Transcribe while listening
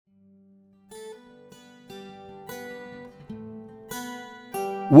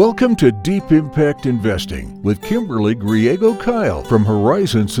Welcome to Deep Impact Investing with Kimberly Griego-Kyle from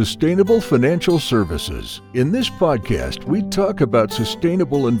Horizon Sustainable Financial Services. In this podcast, we talk about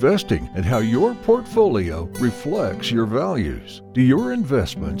sustainable investing and how your portfolio reflects your values. Do your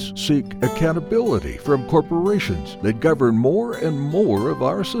investments seek accountability from corporations that govern more and more of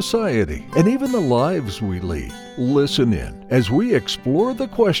our society and even the lives we lead? Listen in as we explore the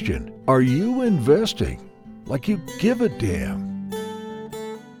question, are you investing like you give a damn?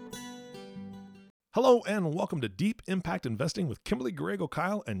 Hello and welcome to Deep Impact Investing with Kimberly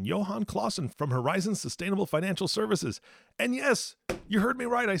Griego-Kyle and Johan Clausen from Horizon Sustainable Financial Services. And yes, you heard me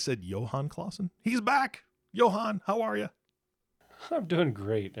right. I said Johan Clausen. He's back. Johan, how are you? I'm doing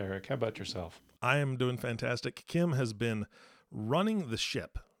great, Eric. How about yourself? I am doing fantastic. Kim has been running the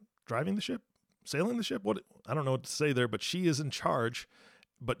ship, driving the ship, sailing the ship. I don't know what to say there, but she is in charge.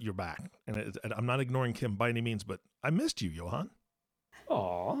 But you're back. And I'm not ignoring Kim by any means, but I missed you, Johan.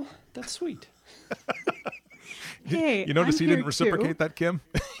 Aw, that's sweet. Hey, you notice I'm he didn't here reciprocate that, Kim?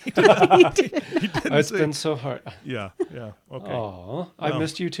 He didn't. It's been so hard. Yeah, okay. Aw, I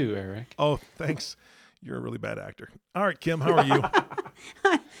missed you too, Eric. Oh, thanks. You're a really bad actor. All right, Kim, how are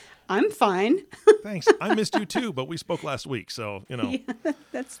you? I'm fine. Thanks. I missed you too, but we spoke last week, so, Yeah,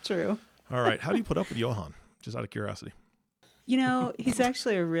 that's true. All right, how do you put up with Johan? Just out of curiosity. You know, he's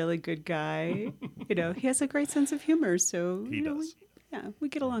actually a really good guy. You know, he has a great sense of humor, so He does. we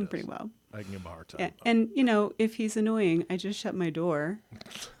get along pretty well. I can give him a hard time. Yeah, and you know, if he's annoying, I just shut my door.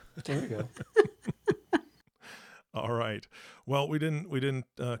 There we go. All right. Well, we didn't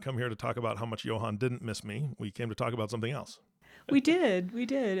come here to talk about how much Johan didn't miss me. We came to talk about something else. We did,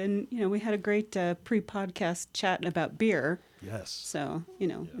 and you know, we had a great pre-podcast chat about beer. Yes. So you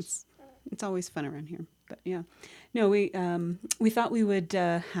know, it's always fun around here. But yeah, no, we thought we would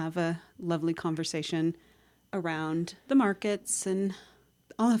have a lovely conversation around the markets and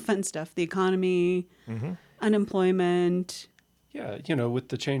all the fun stuff, the economy, unemployment. Yeah, you know, with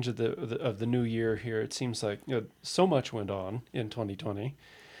the change of the new year here, it seems like so much went on in 2020,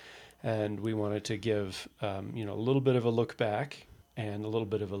 and we wanted to give a little bit of a look back and a little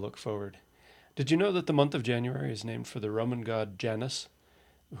bit of a look forward. Did you know that the month of January is named for the Roman god Janus,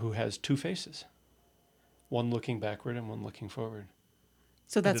 who has two faces? One looking backward and one looking forward.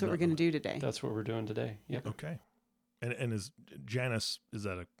 So that's what we're going to do today. That's what we're doing today. Yep. Okay. And is Janus, is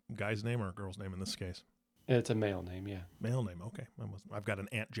that a guy's name or a girl's name in this case? It's a male name, yeah. Male name, okay. I've got an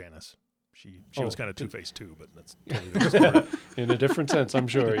Aunt Janice. She was kind of two-faced too, but that's totally different. In a different sense, I'm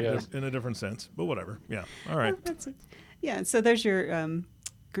sure, yes. In a different sense, but whatever. Yeah. All right. Yeah, so there's your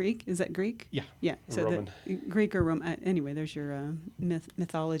Greek. Is that Greek? Yeah. Yeah. So Roman. Greek or Roman. Anyway, there's your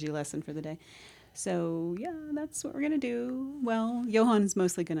mythology lesson for the day. So, yeah, that's what we're going to do. Well, Johan's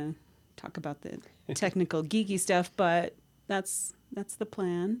mostly going to talk about the technical, geeky stuff, but that's the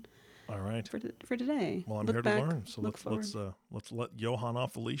plan. All right. For today. Well, I'm Look here back, to learn, so let's let Johan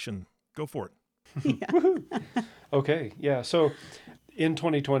off the leash and go for it. Yeah. Okay, yeah. So in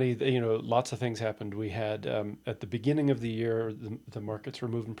 2020, lots of things happened. We had at the beginning of the year, the markets were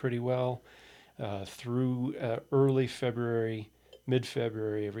moving pretty well. Through early February,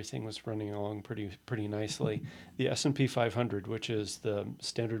 mid-February, everything was running along pretty nicely. The S&P 500, which is the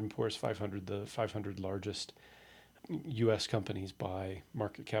Standard & Poor's 500, the 500 largest U.S. companies by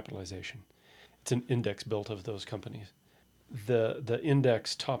market capitalization. It's an index built of those companies. The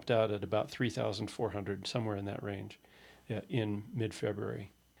index topped out at about 3,400, somewhere in that range, in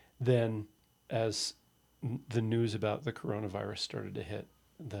mid-February. Then, as the news about the coronavirus started to hit,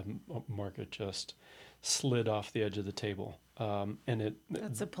 the market just slid off the edge of the table.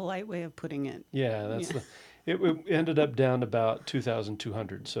 That's a polite way of putting it. Yeah, it ended up down about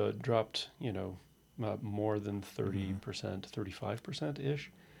 2,200. So it dropped, more than 30%,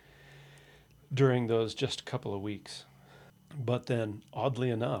 35%-ish during those just couple of weeks. But then, oddly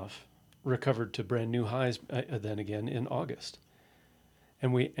enough, recovered to brand new highs then again in August.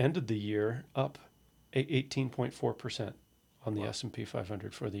 And we ended the year up 18.4% on the S&P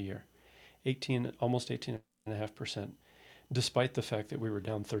 500 for the year. Almost 18.5%, despite the fact that we were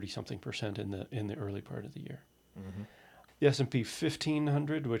down 30-something% in the early part of the year. Mm-hmm. The S&P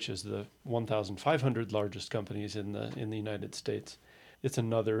 1500, which is the 1,500 largest companies in the United States, it's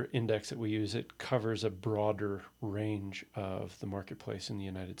another index that we use. It covers a broader range of the marketplace in the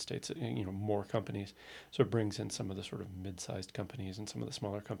United States. More companies, so it brings in some of the sort of mid-sized companies and some of the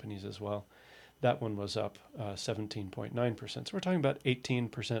smaller companies as well. That one was up 17.9%. So we're talking about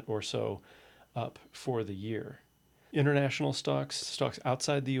 18% or so up for the year. International stocks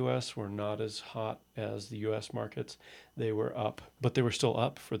outside the U.S. were not as hot as the U.S. markets. They were up, but they were still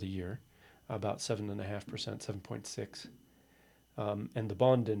up for the year, about 7.5%, 7.6%. And the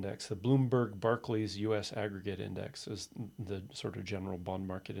bond index, the Bloomberg Barclays U.S. Aggregate Index, is the sort of general bond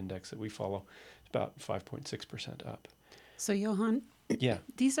market index that we follow. It's about 5.6% up. So, Johan, Yeah.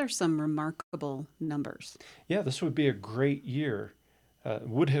 these are some remarkable numbers. Yeah, this would be a great year.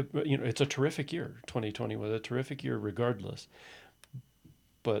 Would have, it's a terrific year. 2020 was a terrific year regardless,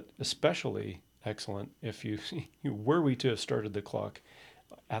 but especially excellent if you were we to have started the clock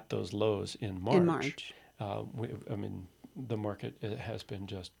at those lows in March. In March. The market has been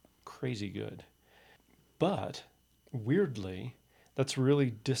just crazy good. But weirdly, that's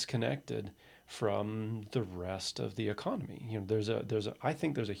really disconnected from the rest of the economy. I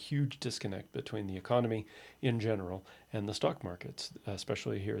think there's a huge disconnect between the economy in general and the stock markets,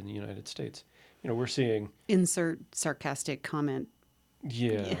 especially here in the United States. We're seeing Insert sarcastic comment.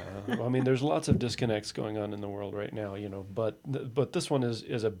 yeah. There's lots of disconnects going on in the world right now, but this one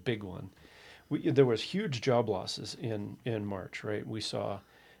is a big one. There was huge job losses in March, right? We saw,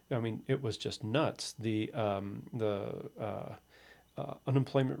 it was just nuts. The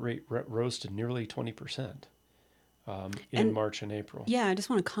unemployment rate rose to nearly 20% in March and April. Yeah, I just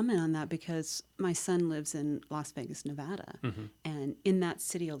want to comment on that because my son lives in Las Vegas, Nevada, and in that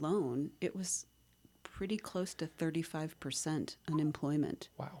city alone, it was pretty close to 35% unemployment.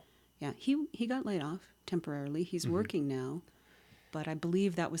 Wow. Yeah, he got laid off temporarily. He's working now, but I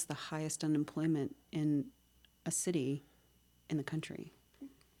believe that was the highest unemployment in a city in the country.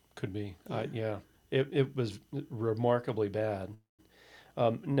 Could be. Yeah. It was remarkably bad.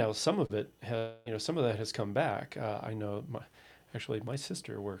 Now some of it, some of that has come back. I know, my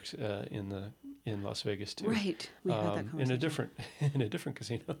sister works in Las Vegas too. Right, we had that conversation. in a different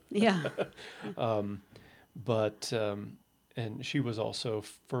casino. Yeah. But and she was also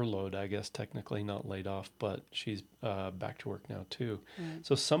furloughed, I guess technically not laid off, but she's back to work now too. Right.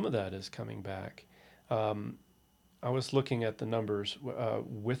 So some of that is coming back. I was looking at the numbers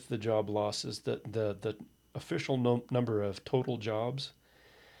with the job losses. The official number of total jobs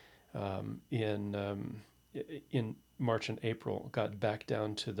in March and April got back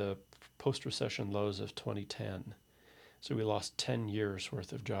down to the post-recession lows of 2010. So we lost 10 years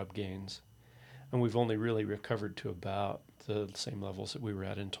worth of job gains. And we've only really recovered to about the same levels that we were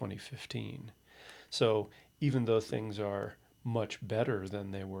at in 2015. So even though things are much better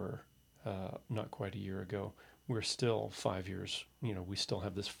than they were not quite a year ago, we're still 5 years, we still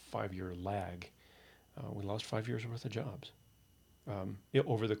have this 5-year lag. We lost 5 years worth of jobs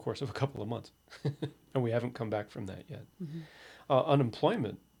over the course of a couple of months. And we haven't come back from that yet.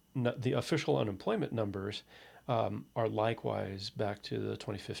 Unemployment, the official unemployment numbers are likewise back to the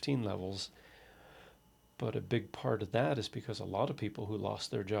 2015 levels. But a big part of that is because a lot of people who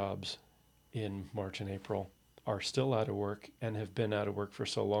lost their jobs in March and April are still out of work and have been out of work for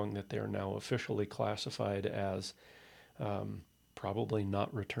so long that they are now officially classified as probably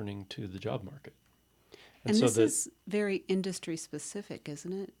not returning to the job market. And so this is very industry specific,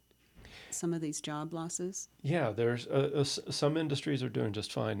 isn't it? Some of these job losses. Yeah, there's some industries are doing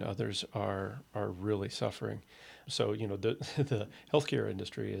just fine. Others are really suffering. So the healthcare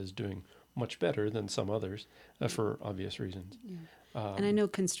industry is doing much better than some others for obvious reasons. Yeah. And I know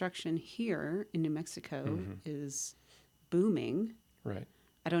construction here in New Mexico is booming. Right.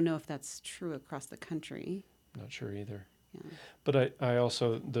 I don't know if that's true across the country. Not sure either. Yeah. But I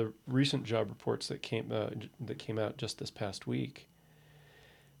also, the recent job reports that came out just this past week,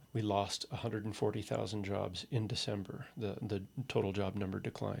 we lost 140,000 jobs in December. The total job number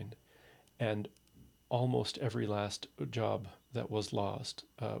declined. And almost every last job that was lost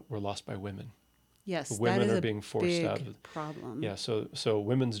were lost by women. Yes, Women that is are being forced big out of it. problem. Yeah, so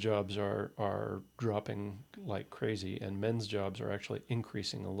women's jobs are dropping like crazy, and men's jobs are actually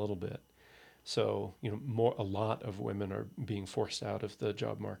increasing a little bit. So a lot of women are being forced out of the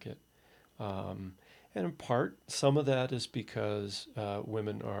job market, and in part, some of that is because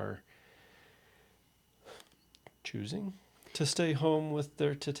women are choosing to stay home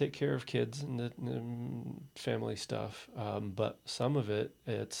to take care of kids and the family stuff. But some of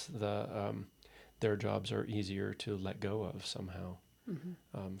it's their jobs are easier to let go of somehow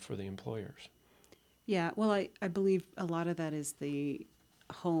for the employers. Yeah, well, I believe a lot of that is the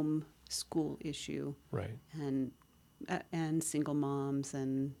home school issue, Right. And single moms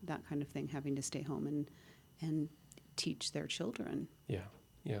and that kind of thing, having to stay home and teach their children.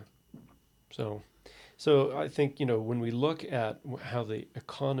 Yeah. So I think when we look at how the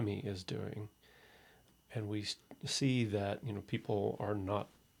economy is doing, and we see that people are not,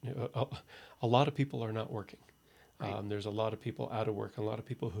 a lot of people are not working. Right. There's a lot of people out of work, a lot of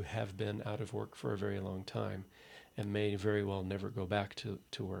people who have been out of work for a very long time, and may very well never go back to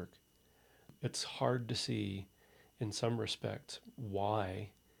work. It's hard to see in some respects,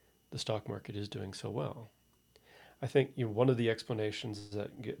 why the stock market is doing so well. I think one of the explanations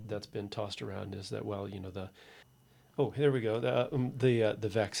that's been tossed around is that, well, here we go, the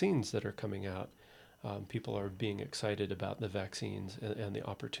vaccines that are coming out. People are being excited about the vaccines and the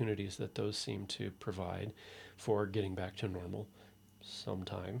opportunities that those seem to provide for getting back to normal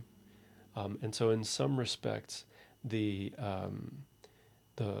sometime. And so in some respects, the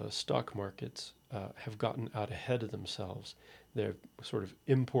stock markets have gotten out ahead of themselves. They've sort of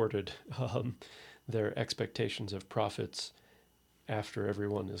imported their expectations of profits after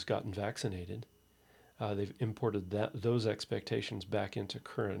everyone has gotten vaccinated. They've imported those expectations back into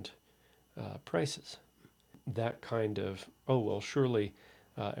current prices. That kind of, surely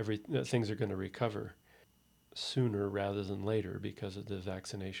things are going to recover sooner rather than later because of the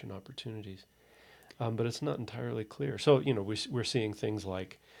vaccination opportunities. But it's not entirely clear. So, we're seeing things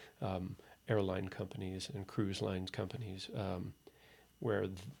like airline companies and cruise line companies where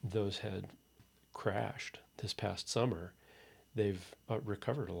those had crashed this past summer. They've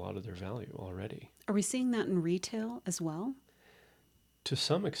recovered a lot of their value already. Are we seeing that in retail as well? To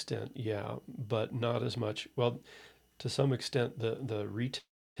some extent, yeah, but not as much. Well, to some extent, the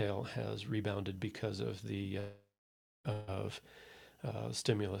retail has rebounded because of the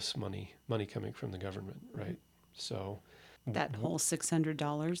stimulus money coming from the government, right? So that whole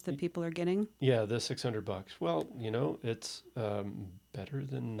 $600 that people are getting. Yeah, the $600. Well, it's better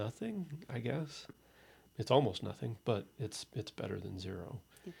than nothing, I guess. It's almost nothing, but it's better than zero.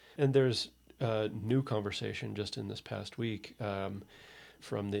 Yeah. And there's a new conversation just in this past week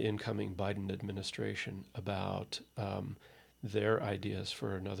from the incoming Biden administration about their ideas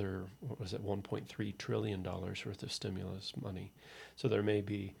for another, $1.3 trillion worth of stimulus money. So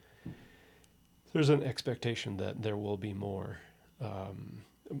there's an expectation that there will be more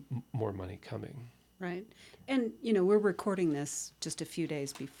money coming. Right. And, we're recording this just a few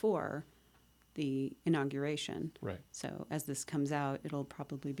days before the inauguration. Right. So as this comes out, it'll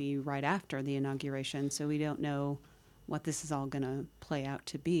probably be right after the inauguration. So we don't know what this is all going to play out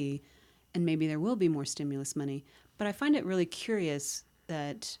to be. And maybe there will be more stimulus money. But I find it really curious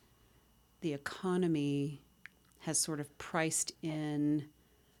that the economy has sort of priced in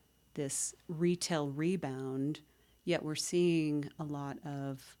this retail rebound, yet we're seeing a lot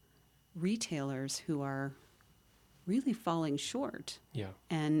of retailers who are really falling short. Yeah.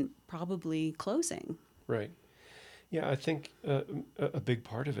 And probably closing. Right. Yeah, I think a big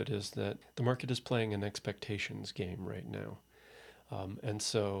part of it is that the market is playing an expectations game right now. And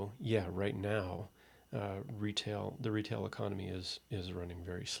so, yeah, right now, the retail economy is running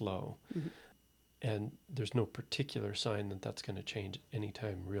very slow. Mm-hmm. And there's no particular sign that that's going to change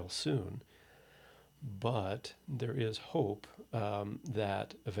anytime real soon. But there is hope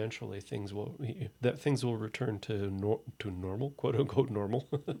that eventually things will return to normal, quote unquote normal,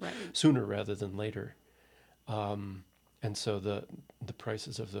 right. sooner rather than later. And so the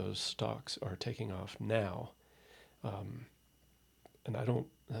prices of those stocks are taking off now. And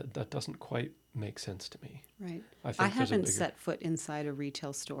that doesn't quite make sense to me. Right. I haven't set foot inside a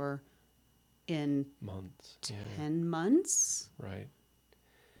retail store in months. 10 months. Right.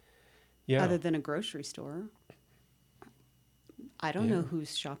 Yeah. Other than a grocery store. I don't know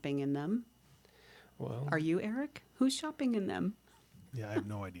who's shopping in them. Well, are you, Eric? Who's shopping in them? Yeah, I have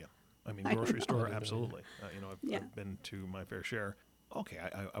no idea. I mean, grocery store, absolutely. I've been to my fair share. Okay,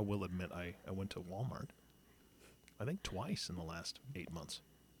 I will admit I went to Walmart, I think twice in the last 8 months.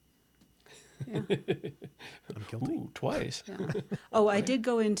 Yeah. I'm guilty. Ooh, twice. Yeah. Oh, I did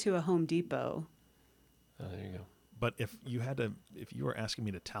go into a Home Depot. Oh, there you go. But if you were asking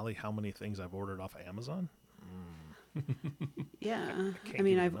me to tally how many things I've ordered off of Amazon, yeah. I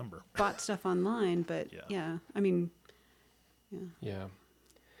mean, I've bought stuff online, but yeah. I mean, yeah. Yeah.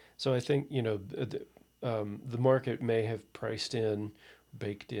 So I think, the market may have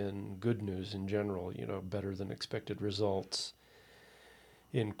baked in good news in general, better than expected results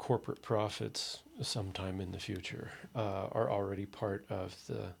in corporate profits sometime in the future are already part of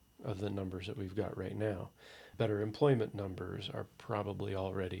the numbers that we've got right now. Better employment numbers are probably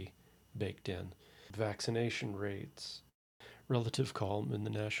already baked in. Vaccination rates, relative calm in the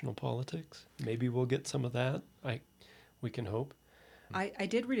national politics. Maybe we'll get some of that. We can hope. I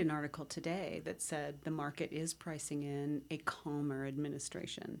did read an article today that said the market is pricing in a calmer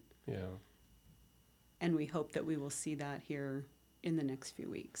administration. Yeah. And we hope that we will see that here in the next few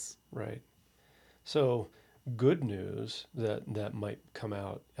weeks. Right. So good news that might come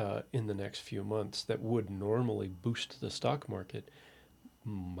out in the next few months that would normally boost the stock market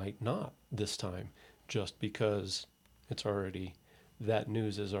might not this time, just because that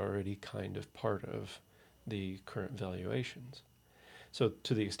news is already kind of part of the current valuations. So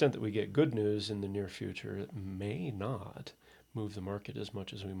to the extent that we get good news in the near future, it may not move the market as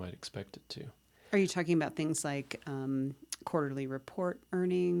much as we might expect it to. Are you talking about things like quarterly report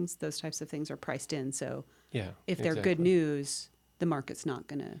earnings? Those types of things are priced in. So Yeah, if they're good exactly. news, the market's not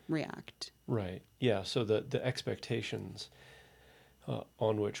going to react. Right. Yeah. So the expectations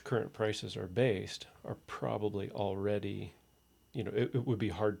on which current prices are based are probably already, it would be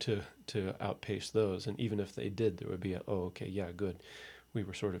hard to outpace those. And even if they did, there would be okay, yeah, good. We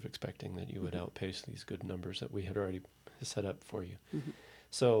were sort of expecting that you would outpace these good numbers that we had already set up for you. Mm-hmm.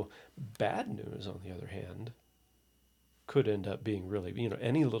 So bad news, on the other hand, could end up being really,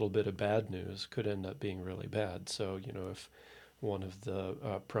 any little bit of bad news could end up being really bad. So, if one of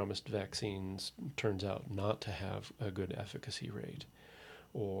the promised vaccines turns out not to have a good efficacy rate,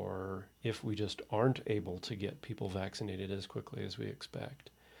 or if we just aren't able to get people vaccinated as quickly as we expect,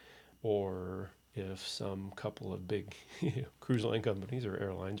 or if some couple of big cruise line companies or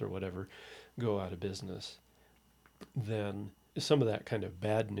airlines or whatever go out of business, then some of that kind of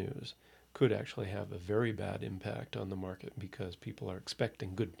bad news could actually have a very bad impact on the market because people are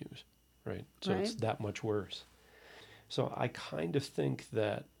expecting good news, right? So it's that much worse. So I kind of think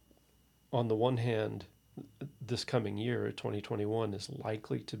that on the one hand, this coming year, 2021, is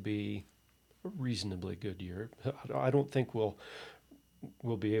likely to be a reasonably good year. I don't think we'll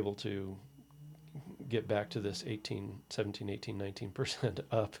be able to get back to this 17, 18, 19%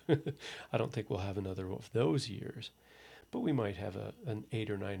 up. I don't think we'll have another of those years. But we might have an 8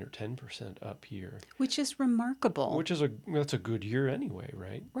 or 9 or 10% up year. Which is remarkable. That's a good year anyway,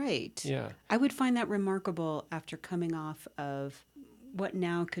 right? Right. Yeah. I would find that remarkable after coming off of what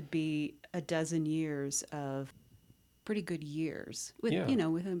now could be a dozen years of pretty good years with,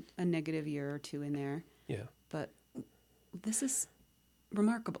 with a negative year or two in there. Yeah. But this is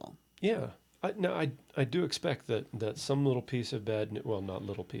remarkable. Yeah. I do expect that some little piece of bad news, well, not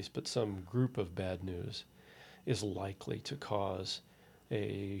little piece, but some group of bad news is likely to cause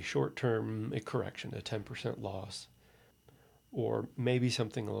a short-term correction, a 10% loss, or maybe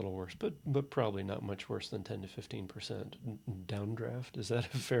something a little worse, but probably not much worse than 10 to 15% downdraft. Is that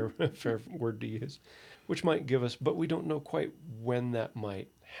a fair word to use? Which might give us, but we don't know quite when that might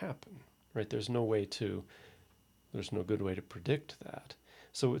happen, right? There's no good way to predict that.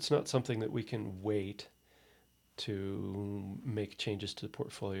 So it's not something that we can wait to make changes to the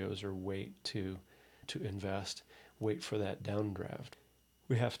portfolios or wait to invest, wait for that downdraft.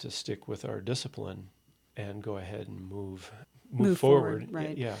 We have to stick with our discipline and go ahead and move forward.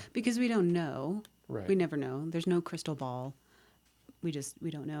 Right. Yeah. Because we don't know. Right. We never know. There's no crystal ball. We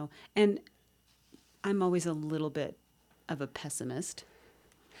don't know. And I'm always a little bit of a pessimist.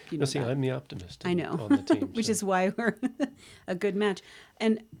 I'm the optimist. I know. On the team, which is why we're a good match.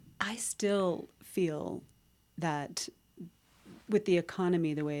 And I still feel that with the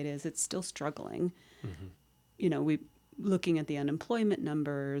economy the way it is, it's still struggling. Mm-hmm. We looking at the unemployment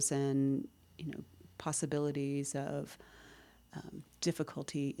numbers and, possibilities of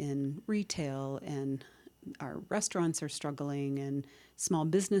difficulty in retail, and our restaurants are struggling and small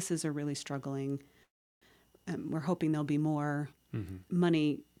businesses are really struggling. We're hoping there'll be more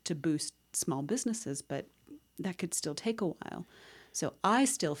money to boost small businesses, but that could still take a while. So I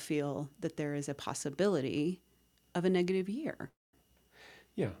still feel that there is a possibility of a negative year.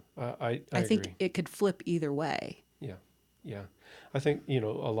 Yeah, I think agree. it could flip either way. Yeah. I think, a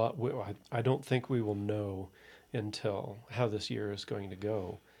lot, I don't think we will know until how this year is going to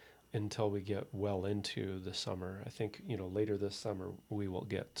go until we get well into the summer. I think, later this summer we will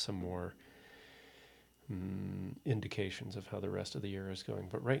get some more indications of how the rest of the year is going.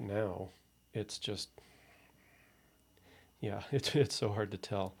 But right now, it's just, it's so hard to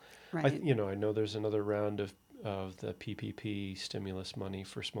tell. Right. I know there's another round of the PPP stimulus money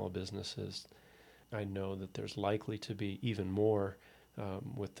for small businesses. I know that there's likely to be even more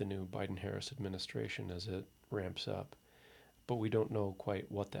with the new Biden-Harris administration as it ramps up. But we don't know quite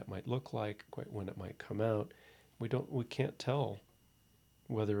what that might look like, quite when it might come out. We can't tell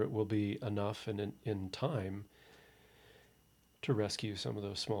whether it will be enough and in time to rescue some of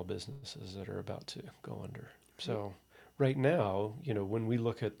those small businesses that are about to go under. So right now, when we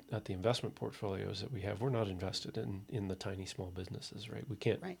look at the investment portfolios that we have, we're not invested in the tiny small businesses, right? We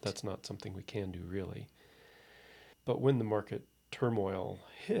can't, That's not something we can do really. But when the market turmoil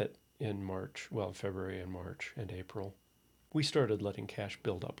hit in February and March and April, we started letting cash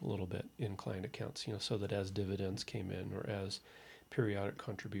build up a little bit in client accounts, so that as dividends came in or as periodic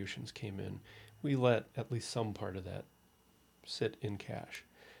contributions came in, we let at least some part of that sit in cash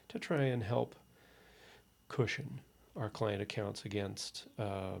to try and help cushion our client accounts against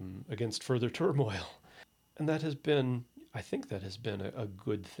further turmoil. And that has been, I think that has been a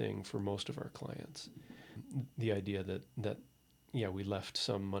good thing for most of our clients. The idea that yeah, we left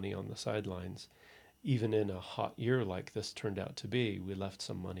some money on the sidelines. Even in a hot year like this turned out to be, we left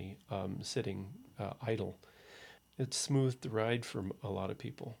some money sitting idle. It smoothed the ride for a lot of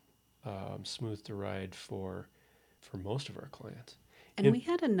people, smoothed the ride for most of our clients. And we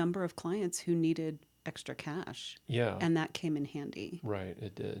had a number of clients who needed extra cash, Yeah, and that came in handy. right,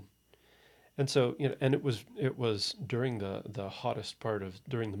 it did. And so, and it was during the hottest part of,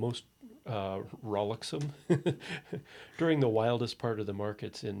 during the most rollicksome, during the wildest part of the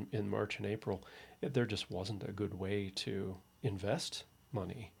markets in March and April, there just wasn't a good way to invest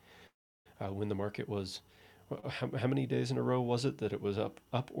money. When the market was, how many days in a row was it that it was up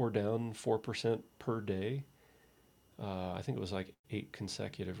or down 4% per day? I think it was like 8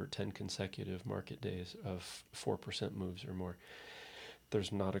 consecutive or 10 consecutive market days of 4% moves or more.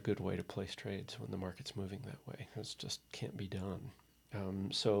 There's not a good way to place trades when the market's moving that way. It just can't be done.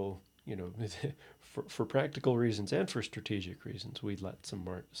 So, for practical reasons and for strategic reasons, we let some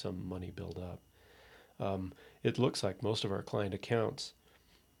money build up. It looks like most of our client accounts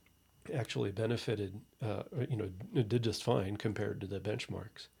actually benefited, did just fine compared to the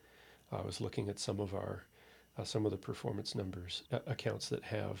benchmarks. I was looking at some of the performance numbers, accounts that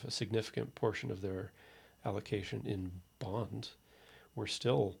have a significant portion of their allocation in bonds were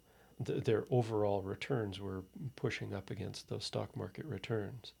still, their overall returns were pushing up against those stock market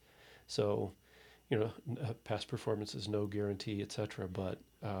returns. So, past performance is no guarantee, etc. But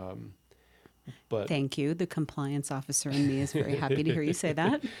Thank you. The compliance officer in me is very happy to hear you say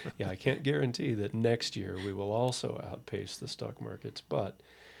that. yeah, I can't guarantee that next year we will also outpace the stock markets, but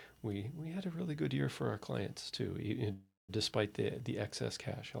we had a really good year for our clients too, despite the excess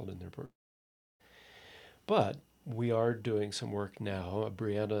cash held in their portfolio. But we are doing some work now.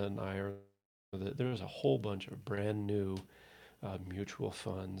 Brianna and I there's a whole bunch of brand new mutual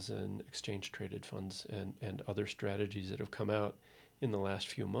funds and exchange traded funds and other strategies that have come out in the last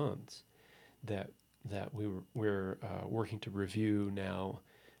few months that we're working to review now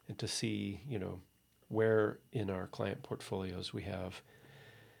and to see, where in our client portfolios we have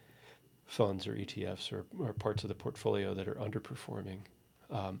funds or ETFs or parts of the portfolio that are underperforming,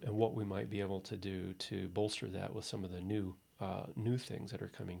 and what we might be able to do to bolster that with some of the new things that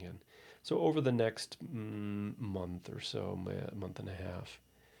are coming in. So over the next month or so, month and a half,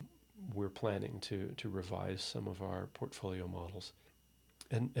 we're planning to revise some of our portfolio models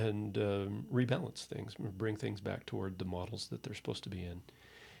and rebalance things, bring things back toward the models that they're supposed to be in,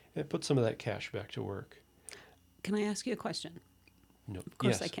 and put some of that cash back to work. Can I ask you a question? No, Of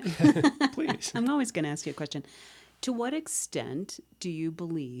course yes. I can. Please. I'm always going to ask you a question. To what extent do you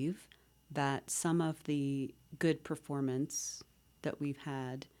believe that some of the good performance that we've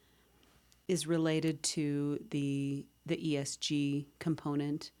had is related to the ESG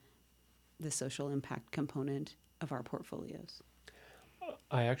component, the social impact component of our portfolios?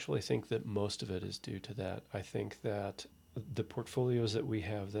 I actually think that most of it is due to that. I think that the portfolios that we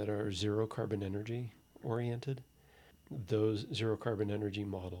have that are zero carbon energy oriented, those zero carbon energy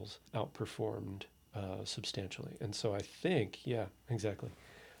models outperformed substantially. And so I think, yeah, exactly.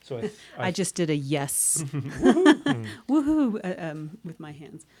 So I just did a yes, woohoo, with my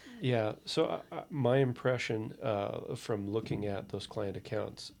hands. Yeah. So my impression from looking at those client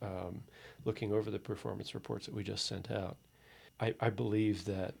accounts, looking over the performance reports that we just sent out, I believe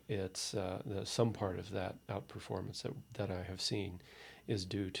that it's some part of that outperformance that I have seen is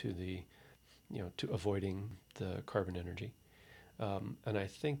due to to avoiding the carbon energy. And I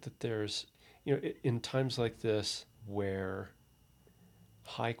think that there's, in times like this where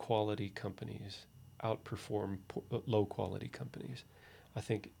high quality companies outperform low quality companies, I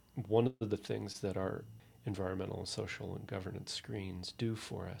think one of the things that our environmental, social, and governance screens do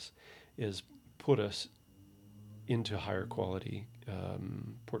for us is put us into higher quality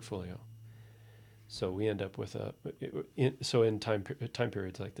portfolio. So we end up with in time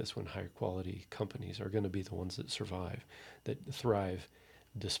periods like this, when higher quality companies are going to be the ones that survive, that thrive,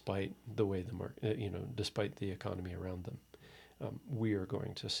 despite the way the market, despite the economy around them, we are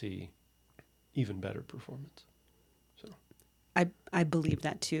going to see even better performance. So I believe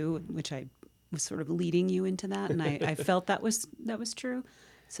that too, which I was sort of leading you into that, and I felt that was true.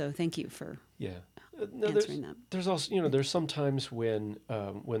 So thank you for answering that. There's also, there's sometimes when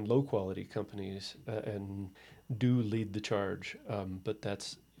low quality companies and do lead the charge, but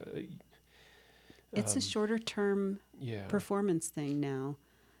that's it's a shorter term performance thing now.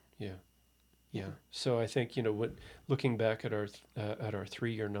 Yeah. So I think, what, looking back at our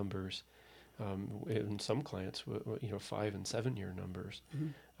 3-year numbers, in some clients, 5 and 7 year numbers,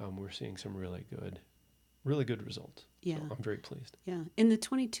 we're seeing some really good really good results. Yeah. So I'm very pleased. Yeah. In the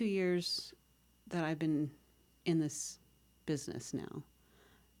 22 years that I've been in this business now,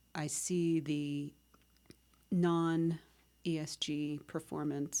 I see the non-ESG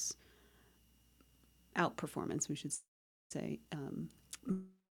performance, outperformance, we should say,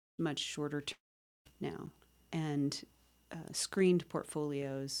 much shorter term now. And screened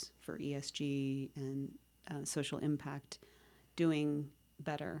portfolios for ESG and social impact doing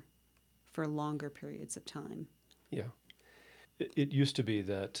better for longer periods of time. Yeah. It used to be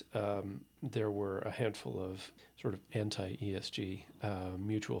that there were a handful of sort of anti-ESG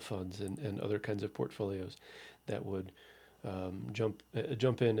mutual funds and other kinds of portfolios that would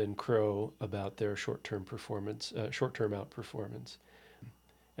jump in and crow about their short-term performance, short-term outperformance,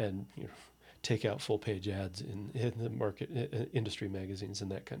 and take out full-page ads in the market industry magazines and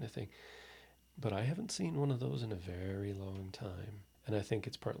that kind of thing. But I haven't seen one of those in a very long time, and I think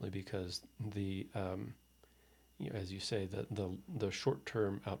it's partly because the as you say, the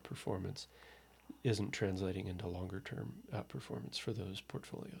short-term outperformance isn't translating into longer-term outperformance for those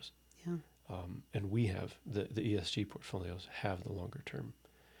portfolios. Yeah. And we have, the ESG portfolios have the longer-term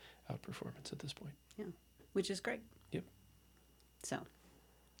outperformance at this point. Yeah, which is great. Yep. So,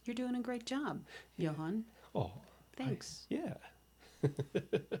 you're doing a great job, Johan. Oh, Thanks. Yeah.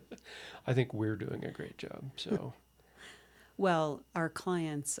 I think we're doing a great job, so... Well, our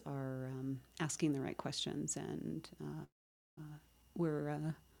clients are asking the right questions, and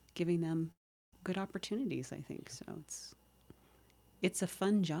we're giving them good opportunities, I think. So it's a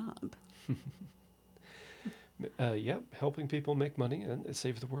fun job. Yep, helping people make money and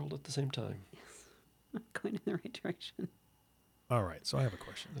save the world at the same time. Yes. Going in the right direction. All right, so I have a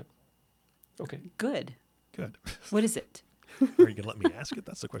question. Yep. Okay. Good. Good. What is it? Are you going to let me ask it?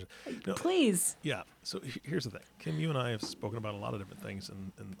 That's the question. No, Please. yeah. So here's the thing. Kim, you and I have spoken about a lot of different things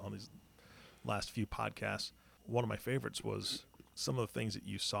in on these last few podcasts. One of my favorites was some of the things that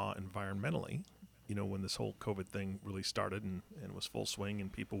you saw environmentally, when this whole COVID thing really started and was full swing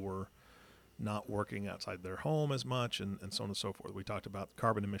and people were not working outside their home as much and so on and so forth. We talked about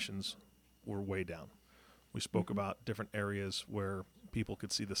carbon emissions were way down. We spoke about different areas where people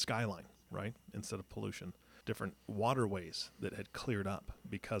could see the skyline, right, instead of pollution. Different waterways that had cleared up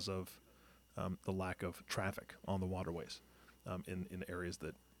because of the lack of traffic on the waterways in areas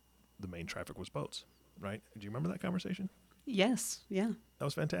that the main traffic was boats, right? Do you remember that conversation? Yes. Yeah. That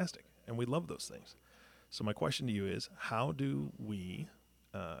was fantastic, and we love those things. So my question to you is, how do we,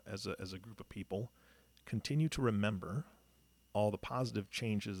 as a group of people, continue to remember all the positive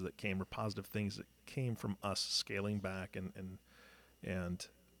changes that came, or positive things that came from us scaling back and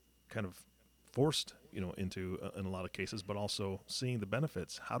kind of forced, into in a lot of cases, but also seeing the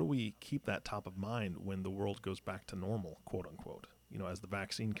benefits? How do we keep that top of mind when the world goes back to normal, quote unquote? As the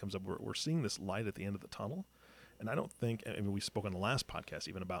vaccine comes up, we're seeing this light at the end of the tunnel. And I don't think, we spoke on the last podcast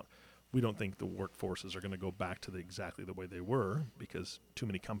even about, we don't think the workforces are going to go back to exactly the way they were, because too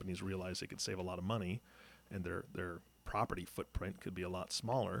many companies realize they could save a lot of money and their property footprint could be a lot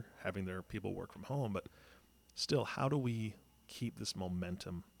smaller having their people work from home. But still, how do we keep this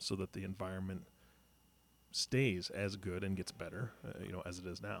momentum so that the environment stays as good and gets better, as it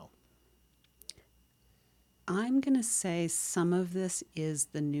is now? I'm going to say some of this is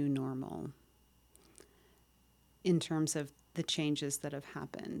the new normal in terms of the changes that have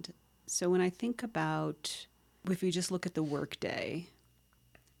happened. So when I think about, if we just look at the workday,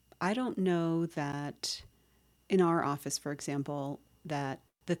 I don't know that in our office, for example, that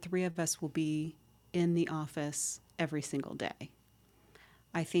the three of us will be in the office every single day.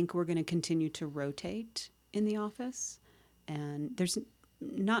 I think we're going to continue to rotate in the office, and there's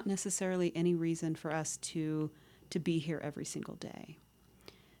not necessarily any reason for us to be here every single day.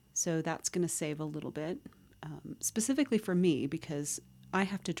 So that's going to save a little bit, specifically for me, because I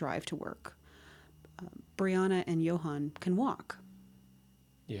have to drive to work. Brianna and Johan can walk.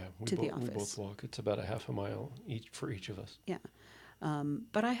 Yeah, to the we office. both walk. It's about a half a mile for each of us. Yeah.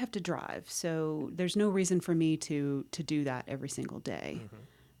 But I have to drive, so there's no reason for me to do that every single day,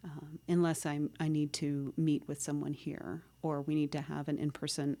 unless I need to meet with someone here or we need to have an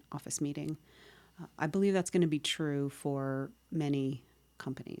in-person office meeting. I believe that's going to be true for many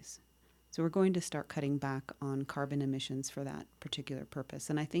companies. So we're going to start cutting back on carbon emissions for that particular purpose,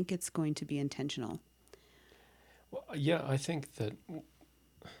 and I think it's going to be intentional. Well, yeah, I think that,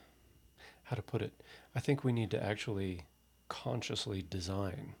 how to put it, I think we need to actually consciously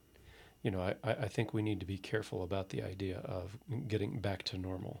design. I think we need to be careful about the idea of getting back to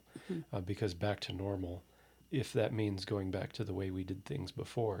normal, because back to normal, if that means going back to the way we did things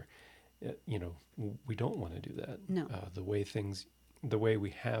before, we don't want to do that. No. The way we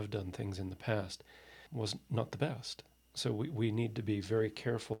have done things in the past was not the best. So we need to be very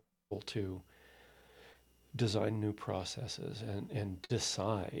careful to design new processes and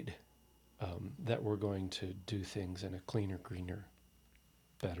decide that we're going to do things in a cleaner, greener,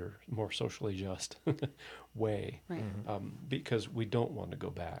 better, more socially just way, Right. because we don't want to go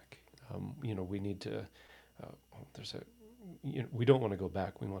back. We need to. We don't want to go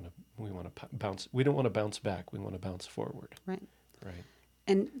back. We want to bounce. We don't want to bounce back. We want to bounce forward. Right. Right.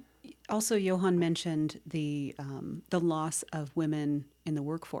 And also, Johan mentioned the loss of women in the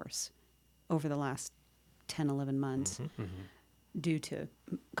workforce over the last 10, 11 months due to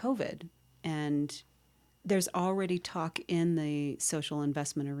COVID. And there's already talk in the social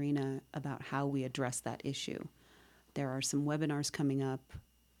investment arena about how we address that issue. There are some webinars coming up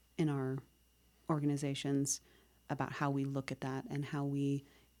in our organizations about how we look at that and how we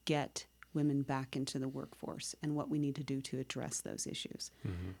get women back into the workforce and what we need to do to address those issues.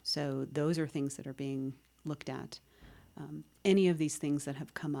 So those are things that are being looked at. Any of these things that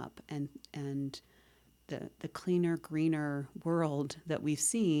have come up and the cleaner, greener world that we've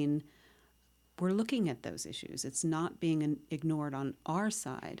seen, we're looking at those issues. It's not being ignored on our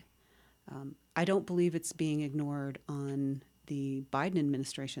side. I don't believe it's being ignored on the Biden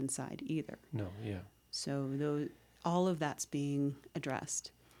administration side either. No, yeah. So all of that's being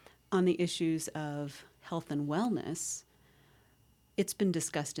addressed. On the issues of health and wellness, it's been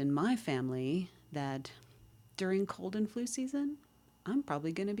discussed in my family that during cold and flu season, I'm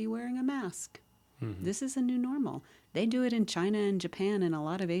probably going to be wearing a mask. This is a new normal. They do it in China and Japan and a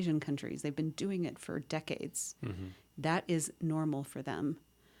lot of Asian countries. They've been doing it for decades. That is normal for them.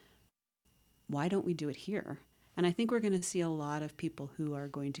 Why don't we do it here? And I think we're going to see a lot of people who are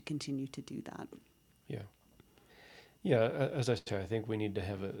going to continue to do that. Yeah. Yeah, as I say, I think we need to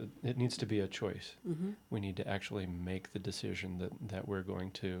it needs to be a choice. We need to actually make the decision that we're going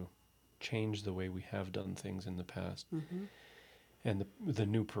to change the way we have done things in the past. And the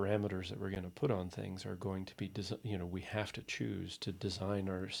new parameters that we're going to put on things are going to be, we have to choose to design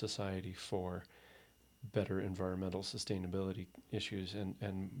our society for better environmental sustainability issues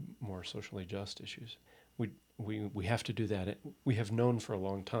and more socially just issues. We have to do that. We have known for a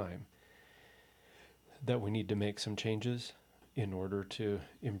long time that we need to make some changes in order to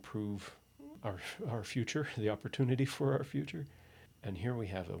improve our future, the opportunity for our future. And here we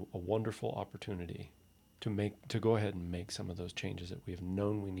have a wonderful opportunity to go ahead and make some of those changes that we have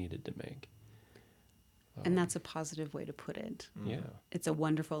known we needed to make. And that's a positive way to put it. Yeah. It's a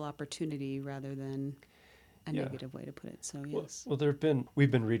wonderful opportunity rather than a negative way to put it. So yes. Well,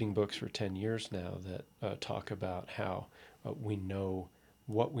 we've been reading books for 10 years now that talk about how we know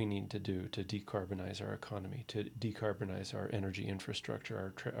what we need to do to decarbonize our economy, to decarbonize our energy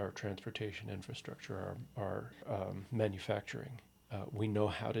infrastructure, our transportation infrastructure, our manufacturing. We know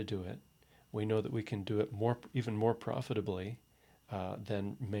how to do it. We know that we can do it even more profitably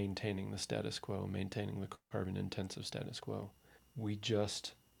than maintaining the status quo, maintaining the carbon-intensive status quo. We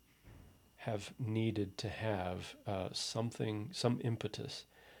just have needed to have some impetus,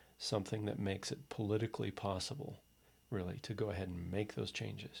 something that makes it politically possible, really, to go ahead and make those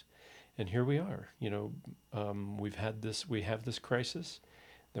changes. And here we are. We have this crisis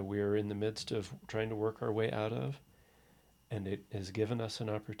that we are in the midst of trying to work our way out of. And it has given us an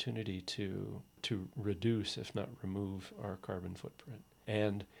opportunity to reduce, if not remove, our carbon footprint,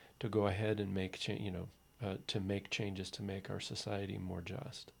 and to go ahead and make changes to make our society more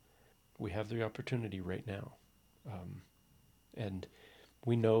just. We have the opportunity right now, and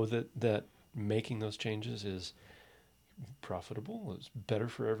we know that making those changes is profitable, is better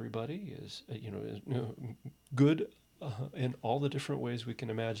for everybody, is good in all the different ways we can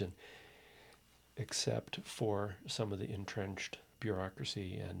imagine. Except for some of the entrenched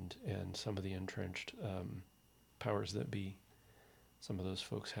bureaucracy and some of the entrenched powers that be. Some of those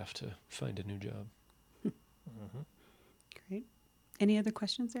folks have to find a new job. Great. Any other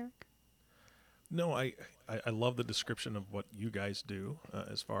questions, Eric? No, I love the description of what you guys do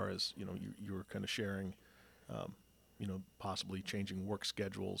as far as, you were kind of sharing, possibly changing work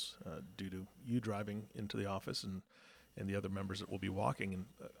schedules due to you driving into the office and the other members that will be walking, and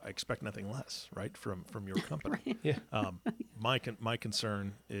I expect nothing less, right, from your company. Right. Yeah. My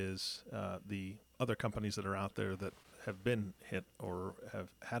concern is the other companies that are out there that have been hit or have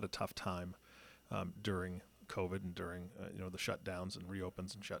had a tough time during COVID and during the shutdowns and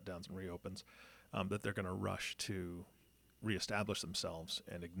reopens and shutdowns and reopens, that they're going to rush to reestablish themselves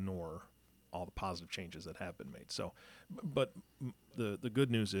and ignore all the positive changes that have been made. So, but the good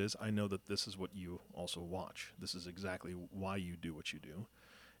news is I know that this is what you also watch. This is exactly why you do what you do.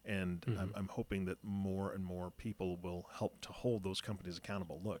 And I'm hoping that more and more people will help to hold those companies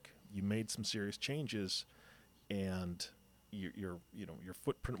accountable. Look, you made some serious changes, and your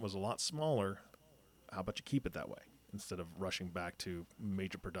footprint was a lot smaller. How about you keep it that way instead of rushing back to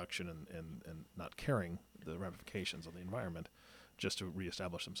major production and not caring the ramifications on the environment just to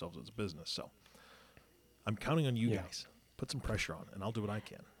reestablish themselves as a business. So I'm counting on you guys. Put some pressure on, and I'll do what I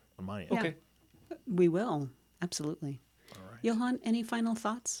can on my end. Okay. We will. Absolutely. All right. Johan, any final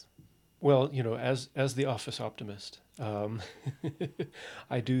thoughts? Well, as the office optimist,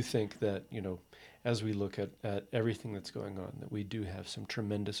 I do think that, as we look at everything that's going on, that we do have some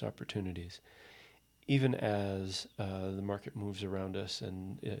tremendous opportunities. Even as the market moves around us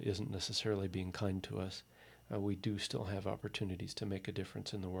and isn't necessarily being kind to us, we do still have opportunities to make a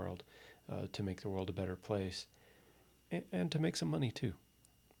difference in the world, to make the world a better place, and to make some money too.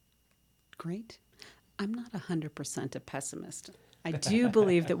 Great. I'm not 100% a pessimist. I do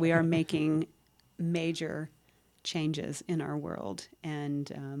believe that we are making major changes in our world,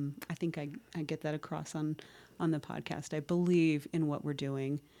 and I think I get that across on the podcast. I believe in what we're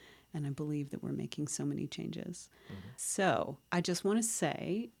doing, and I believe that we're making so many changes. Mm-hmm. So I just want to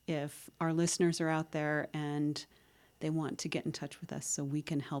say, if our listeners are out there and they want to get in touch with us so we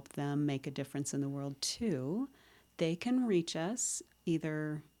can help them make a difference in the world too, they can reach us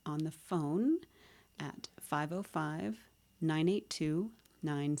either on the phone at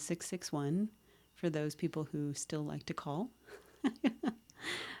 505-982-9661 for those people who still like to call.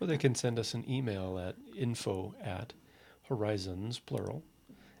 Well, they can send us an email at info@horizons, plural,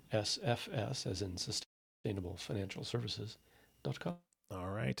 SFS, as in Sustainable Financial Services.com. All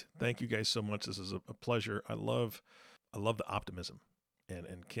right. Thank you guys so much. This is a pleasure. I love the optimism.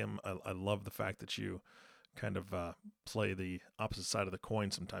 And Kim, I love the fact that you kind of play the opposite side of the coin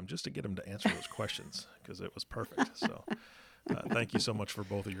sometimes just to get them to answer those questions, because it was perfect. So thank you so much for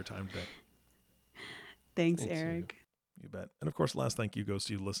both of your time today. Thanks, Eric. You bet. And of course, last thank you goes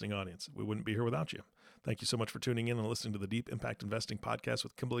to you, the listening audience. We wouldn't be here without you. Thank you so much for tuning in and listening to the Deep Impact Investing Podcast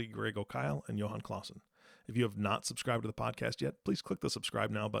with Kimberly Griego-Kyle and Johan Clausen. If you have not subscribed to the podcast yet, please click the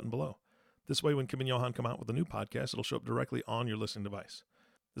subscribe now button below. This way, when Kim and Johan come out with a new podcast, it'll show up directly on your listening device.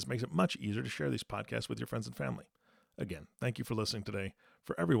 This makes it much easier to share these podcasts with your friends and family. Again, thank you for listening today.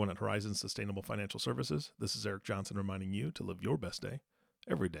 For everyone at Horizon Sustainable Financial Services, this is Eric Johnson reminding you to live your best day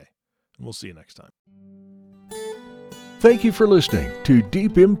every day. And we'll see you next time. Thank you for listening to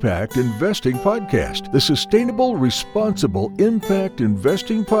Deep Impact Investing Podcast, the sustainable, responsible impact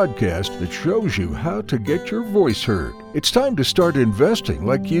investing podcast that shows you how to get your voice heard. It's time to start investing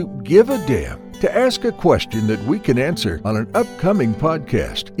like you give a damn. To ask a question that we can answer on an upcoming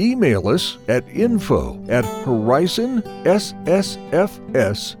podcast, email us at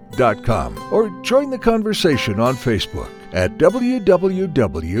info@horizonssfs.com or join the conversation on Facebook at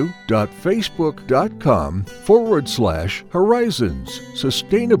www.facebook.com/Horizons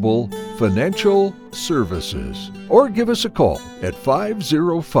Sustainable Financial Services, or give us a call at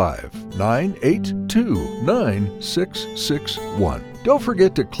 505-982-9661. Don't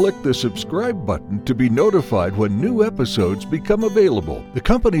forget to click the subscribe button to be notified when new episodes become available. The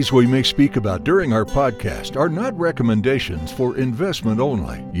companies we may speak about during our podcast are not recommendations for investment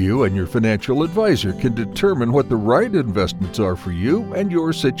only. You and your financial advisor can determine what the right investments are for you and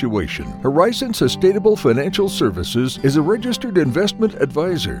your situation. Horizon Sustainable Financial Services is a registered investment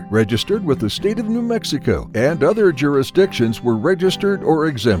advisor, registered with the state of New Mexico, and other jurisdictions were registered or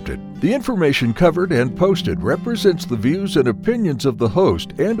exempted. The information covered and posted represents the views and opinions of the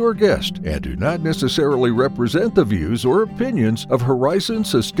host and or guest, and do not necessarily represent the views or opinions of Horizon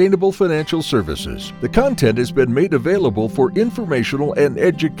Sustainable Financial Services. The content has been made available for informational and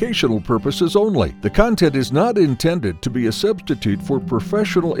educational purposes only. The content is not intended to be a substitute for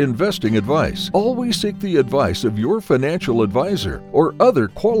professional investing advice. Always seek the advice of your financial advisor or other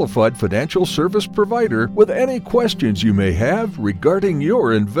qualified financial service provider with any questions you may have regarding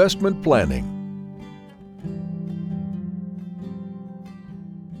your investment planning.